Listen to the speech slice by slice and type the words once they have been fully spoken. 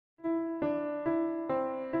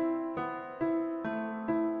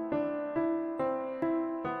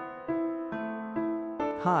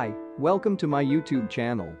Hi, welcome to my YouTube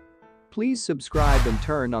channel. Please subscribe and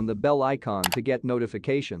turn on the bell icon to get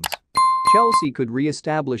notifications. Chelsea could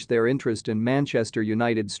re-establish their interest in Manchester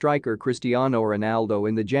United striker Cristiano Ronaldo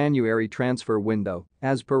in the January transfer window,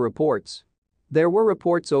 as per reports. There were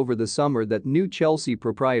reports over the summer that new Chelsea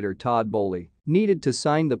proprietor Todd Boehly needed to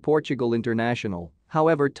sign the Portugal international.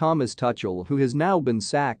 However, Thomas Tuchel, who has now been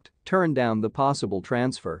sacked, turned down the possible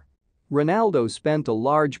transfer. Ronaldo spent a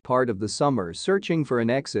large part of the summer searching for an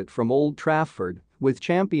exit from Old Trafford, with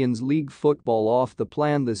Champions League football off the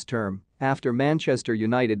plan this term after Manchester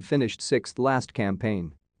United finished sixth last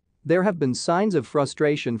campaign. There have been signs of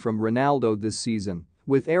frustration from Ronaldo this season,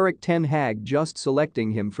 with Erik ten Hag just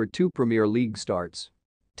selecting him for 2 Premier League starts.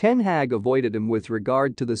 Ten Hag avoided him with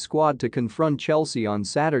regard to the squad to confront Chelsea on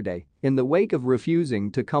Saturday in the wake of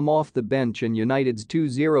refusing to come off the bench in United's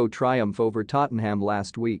 2-0 triumph over Tottenham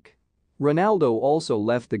last week. Ronaldo also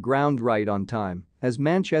left the ground right on time, as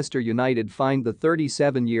Manchester United fined the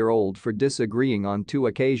 37-year-old for disagreeing on 2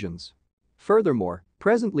 occasions. Furthermore,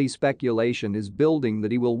 presently speculation is building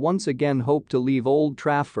that he will once again hope to leave Old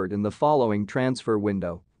Trafford in the following transfer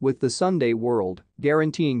window, with the Sunday World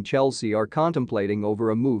guaranteeing Chelsea are contemplating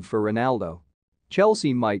over a move for Ronaldo.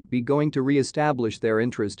 Chelsea might be going to re-establish their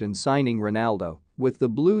interest in signing Ronaldo, with the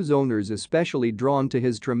Blues owners especially drawn to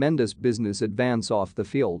his tremendous business advance off the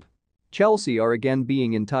field. Chelsea are again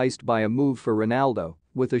being enticed by a move for Ronaldo,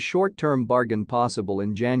 with a short-term bargain possible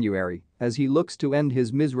in January as he looks to end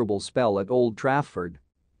his miserable spell at Old Trafford.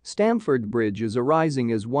 Stamford Bridge is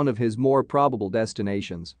arising as one of his more probable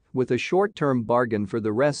destinations, with a short-term bargain for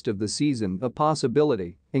the rest of the season a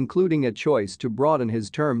possibility, including a choice to broaden his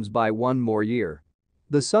terms by 1 more year.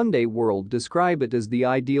 The Sunday World describe it as the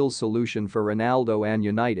ideal solution for Ronaldo and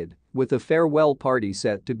United, with a farewell party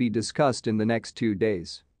set to be discussed in the next 2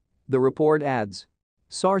 days. The report adds.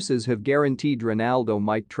 Sources have guaranteed Ronaldo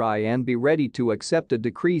might try and be ready to accept a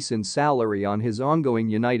decrease in salary on his ongoing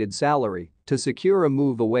United salary to secure a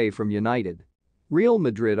move away from United. Real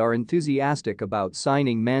Madrid are enthusiastic about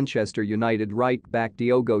signing Manchester United right-back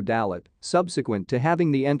Diogo Dalot, subsequent to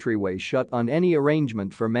having the entryway shut on any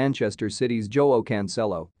arrangement for Manchester City's Joao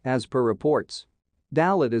Cancelo, as per reports.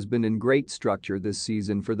 Dalot has been in great structure this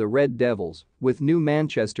season for the Red Devils, with new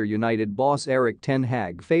Manchester United boss Erik ten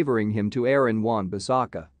Hag favouring him to Aaron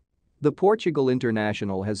Wan-Bissaka. The Portugal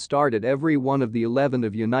international has started every one of the 11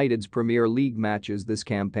 of United's Premier League matches this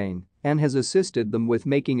campaign and has assisted them with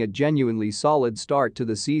making a genuinely solid start to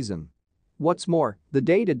the season. What's more, the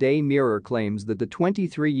Day-to-Day Mirror claims that the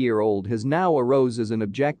 23-year-old has now arose as an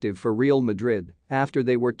objective for Real Madrid after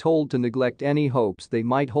they were told to neglect any hopes they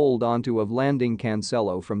might hold onto of landing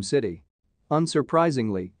Cancelo from City.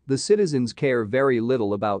 Unsurprisingly, the citizens care very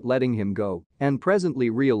little about letting him go, and presently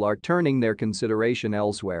Real are turning their consideration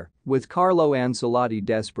elsewhere, with Carlo Ancelotti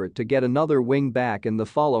desperate to get another wing-back in the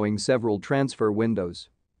following several transfer windows.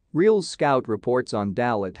 Real's scout reports on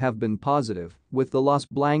Dalot have been positive, with the Los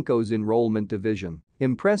Blancos enrollment division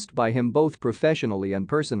impressed by him both professionally and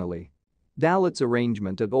personally. Dalot's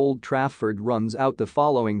arrangement at Old Trafford runs out the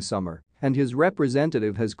following summer, and his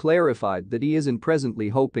representative has clarified that he isn't presently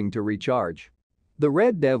hoping to recharge. The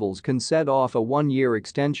Red Devils can set off a 1-year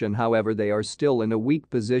extension, however they are still in a weak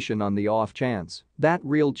position on the off chance that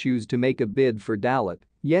Real choose to make a bid for Dalot,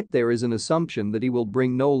 yet there is an assumption that he will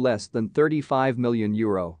bring no less than €35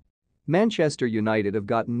 million. Manchester United have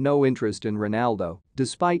gotten no interest in Ronaldo,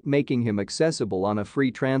 despite making him accessible on a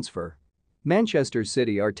free transfer. Manchester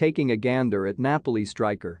City are taking a gander at Napoli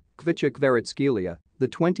striker Kvaratskhelia. The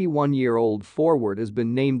 21-year-old forward has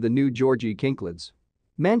been named the new Georgi Kinkladze.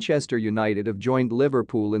 Manchester United have joined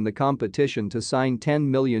Liverpool in the competition to sign €10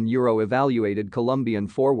 million evaluated Colombian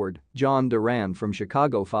forward John Duran from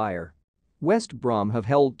Chicago Fire. West Brom have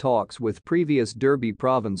held talks with previous Derby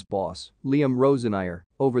Province boss Liam Roseneier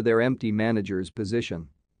over their empty manager's position.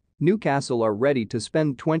 Newcastle are ready to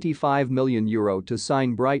spend €25 million to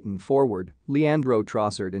sign Brighton forward Leandro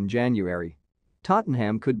Trossard in January.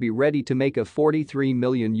 Tottenham could be ready to make a €43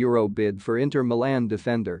 million bid for Inter Milan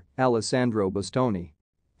defender Alessandro Bastoni.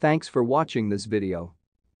 Thanks for watching this video.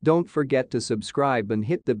 Don't forget to subscribe and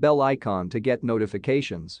hit the bell icon to get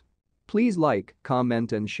notifications. Please like,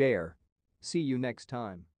 comment and share. See you next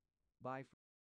time. Bye.